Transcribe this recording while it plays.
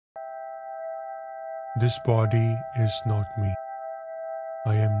This body is not me.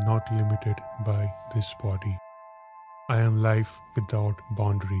 I am not limited by this body. I am life without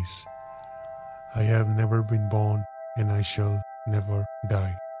boundaries. I have never been born and I shall never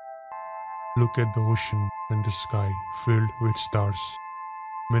die. Look at the ocean and the sky filled with stars,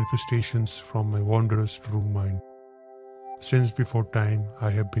 manifestations from my wondrous true mind. Since before time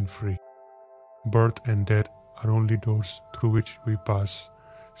I have been free. Birth and death are only doors through which we pass,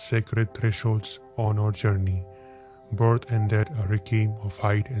 sacred thresholds on our journey. Birth and death are a game of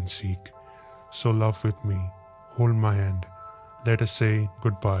hide and seek. So love with me, hold my hand, let us say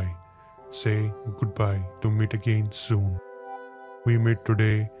goodbye. Say goodbye to meet again soon. We meet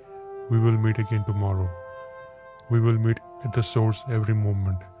today, we will meet again tomorrow. We will meet at the source every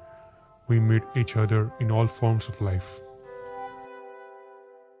moment. We meet each other in all forms of life.